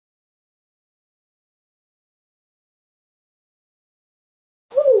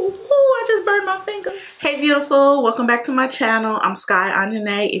burn my finger. Hey beautiful, welcome back to my channel. I'm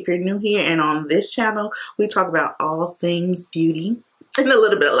Sky.Onjahnae if you're new here, and on this channel we talk about all things beauty and a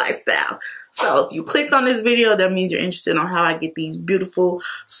little bit of lifestyle. So if you clicked on this video, that means you're interested on how I get these beautiful,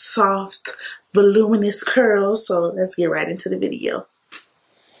 soft, voluminous curls. So let's get right into the video.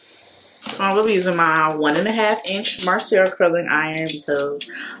 So I'm going to be using my 1.5 inch Marcel curling iron because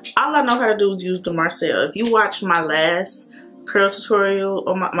all I know how to do is use the Marcel. If you watch my last curl tutorial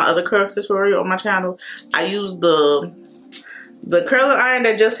or my other curl tutorial on my channel, I used the curling iron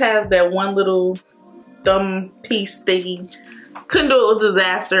that just has that one little thumb piece thingy. Couldn't do it, it was a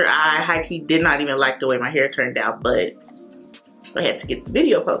disaster. I high-key did not even like the way my hair turned out, but I had to get the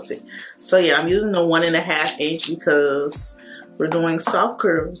video posted. So yeah, I'm using the 1.5 inch because we're doing soft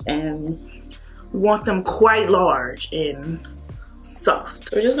curls and we want them quite large and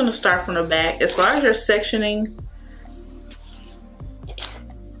soft. We're just gonna start from the back. As far as your sectioning,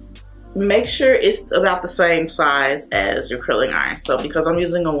 make sure it's about the same size as your curling iron. So because I'm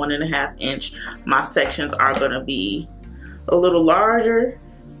using a 1.5 inch, my sections are gonna be a little larger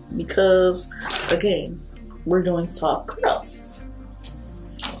because again, we're doing soft curls.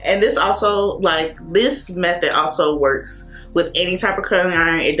 And this also, like, this method also works with any type of curling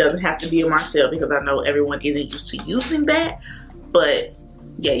iron. It doesn't have to be a Marcel because I know everyone isn't used to using that. But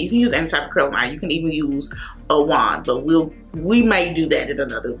yeah, you can use any type of curling iron. You can even use a wand, but we might do that in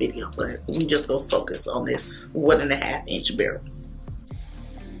another video. But we just gonna focus on this 1.5 inch barrel.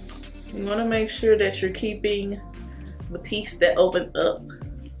 You wanna make sure that you're keeping the piece that opened up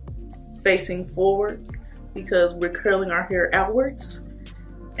facing forward because we're curling our hair outwards,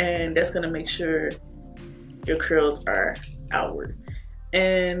 and that's gonna make sure your curls are outward.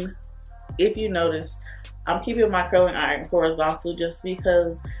 And if you notice, I'm keeping my curling iron horizontal just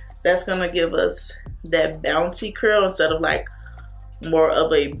because that's gonna give us that bouncy curl instead of like more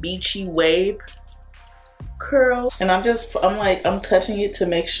of a beachy wave curl. And I'm touching it to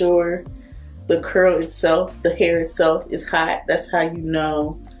make sure the curl itself, the hair itself is hot. That's how you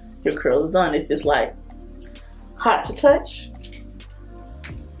know your curl is done. If it's like hot to touch,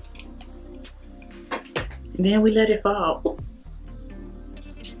 and then we let it fall.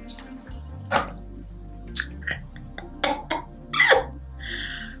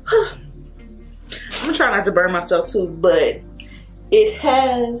 I'm trying not to burn myself too, but it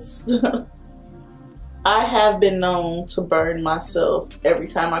has, I have been known to burn myself every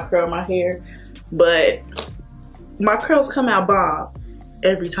time I curl my hair, but my curls come out bomb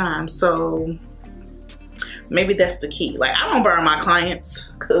every time, so maybe that's the key. Like, I don't burn my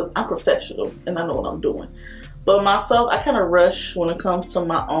clients because I'm professional and I know what I'm doing. But myself, I kind of rush when it comes to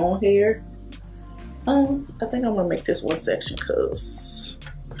my own hair. I think I'm gonna make this one section because,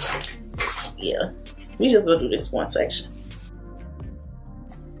 yeah, we just gonna do this one section.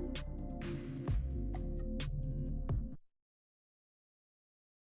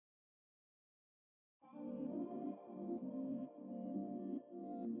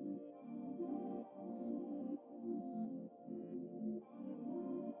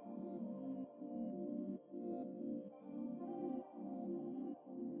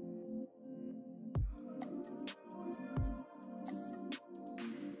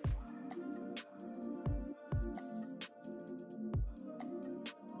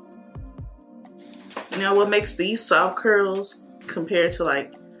 You know what makes these soft curls compared to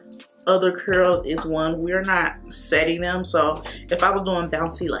like other curls is, one, we're not setting them. So if I was doing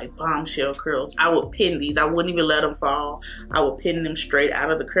bouncy like bombshell curls, I would pin these. I wouldn't even let them fall. I would pin them straight out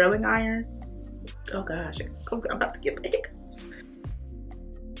of the curling iron. Oh gosh, I'm about to get the hiccups.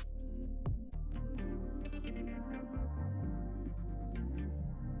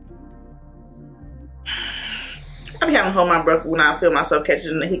 I be having to hold my breath when I feel myself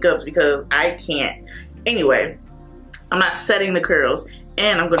catching the hiccups because I can't. Anyway, I'm not setting the curls,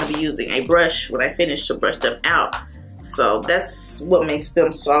 and I'm going to be using a brush when I finish to brush them out. So that's what makes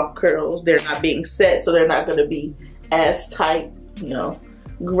them soft curls. They're not being set, so they're not going to be as tight. You know,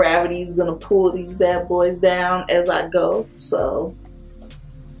 gravity's going to pull these bad boys down as I go. So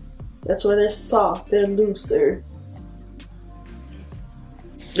that's why they're soft. They're looser.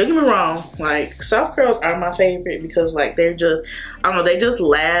 Don't get me wrong, like, soft curls are my favorite because, like, they're just, I don't know, they just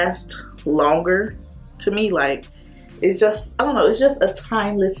last longer to me. Like, it's just, I don't know, it's just a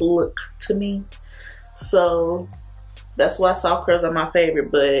timeless look to me. So that's why soft curls are my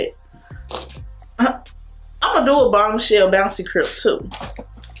favorite. But I'm gonna do a bombshell bouncy curl too.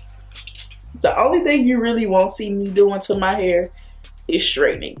 The only thing you really won't see me doing to my hair is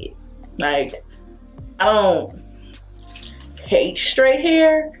straightening it. Like, I don't hate straight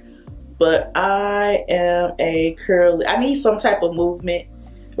hair, but I am a curly, I need some type of movement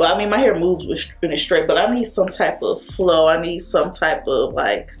Well, I mean, my hair moves in a straight, but I need some type of flow. I need some type of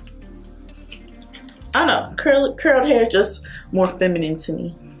like, I don't know, curled hair is just more feminine to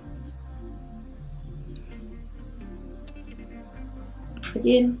me.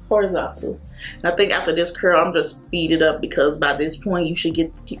 Again, horizontal. And I think after this curl, I'm just speed it up because by this point you should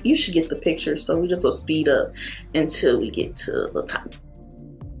get the picture. So we just will speed up until we get to the top.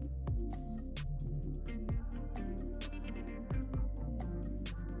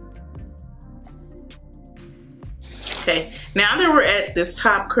 Okay, now that we're at this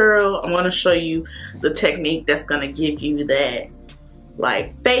top curl, I'm going to show you the technique that's going to give you that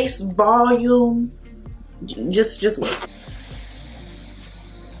like face volume. Just wait.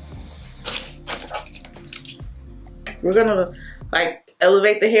 We're gonna like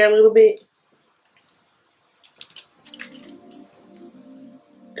elevate the hair a little bit.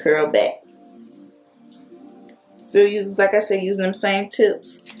 Curl back. Still using, like I said, using them same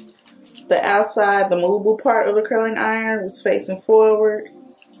tips. The outside, the movable part of the curling iron was facing forward.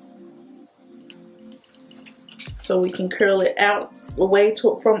 So we can curl it out away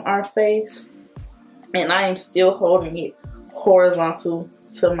from our face. And I am still holding it horizontal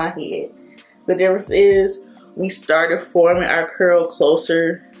to my head. The difference is we started forming our curl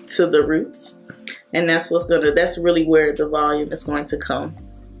closer to the roots, and that's really where the volume is going to come.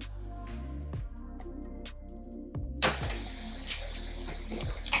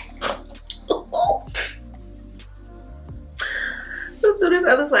 Let's do this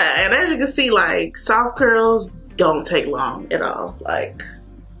other side. And as you can see, like soft curls don't take long at all. Like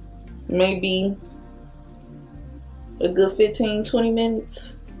maybe a good 15-20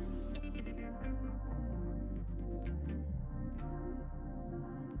 minutes.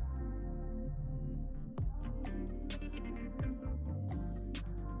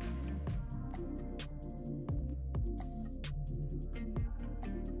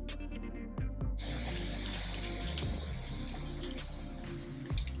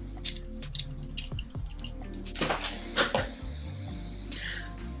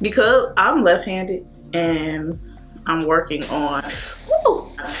 Because I'm left-handed and I'm working on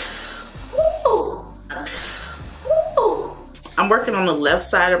I'm working on the left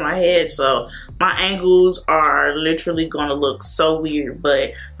side of my head, so my angles are literally gonna look so weird,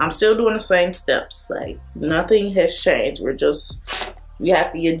 but I'm still doing the same steps. Like nothing has changed. We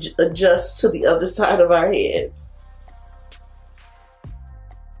have to adjust to the other side of our head.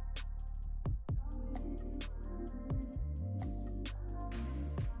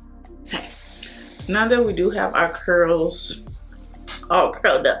 Now that we do have our curls all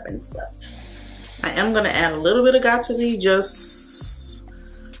curled up and stuff, I am gonna add a little bit of got-to-be, just,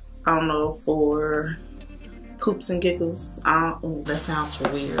 I don't know, for poops and giggles. Ooh, that sounds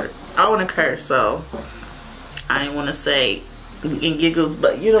weird. I wanna curse, so I didn't wanna say in giggles,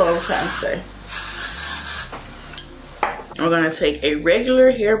 but you know what I'm trying to say. We're gonna take a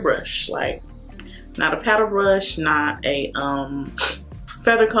regular hairbrush, like not a paddle brush, not a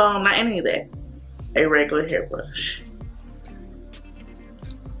feather comb, not any of that. A regular hairbrush.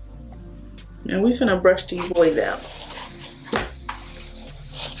 And we finna brush these boys out.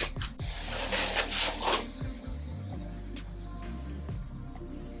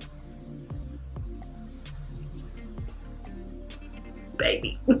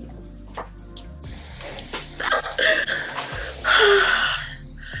 Baby.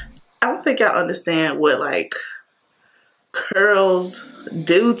 I don't think y'all understand what like curls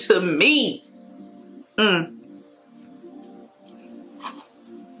do to me.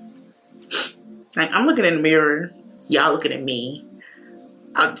 Like I'm looking in the mirror, y'all looking at me.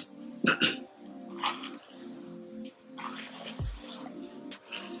 I'll just ooh,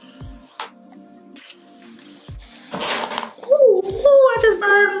 I just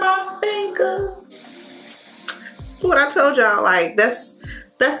burned my finger. What I told y'all, like that's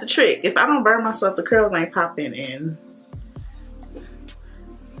the trick. If I don't burn myself, the curls ain't popping in.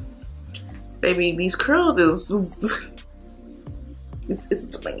 Baby, these curls is it's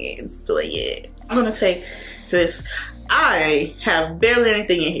doing it. I'm gonna take this. I have barely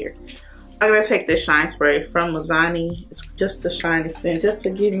anything in here. I'm gonna take this shine spray from Mazani. It's just a shine extend, just to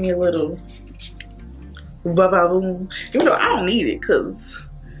give me a little va-va-boom. Even though I don't need it, cause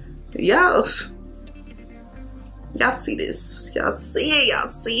y'all see this. Y'all see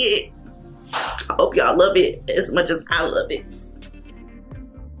it. I hope y'all love it as much as I love it.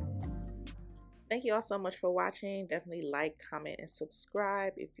 Thank you all so much for watching. Definitely like, comment, and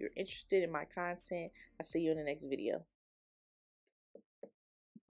subscribe if you're interested in my content. I'll see you in the next video.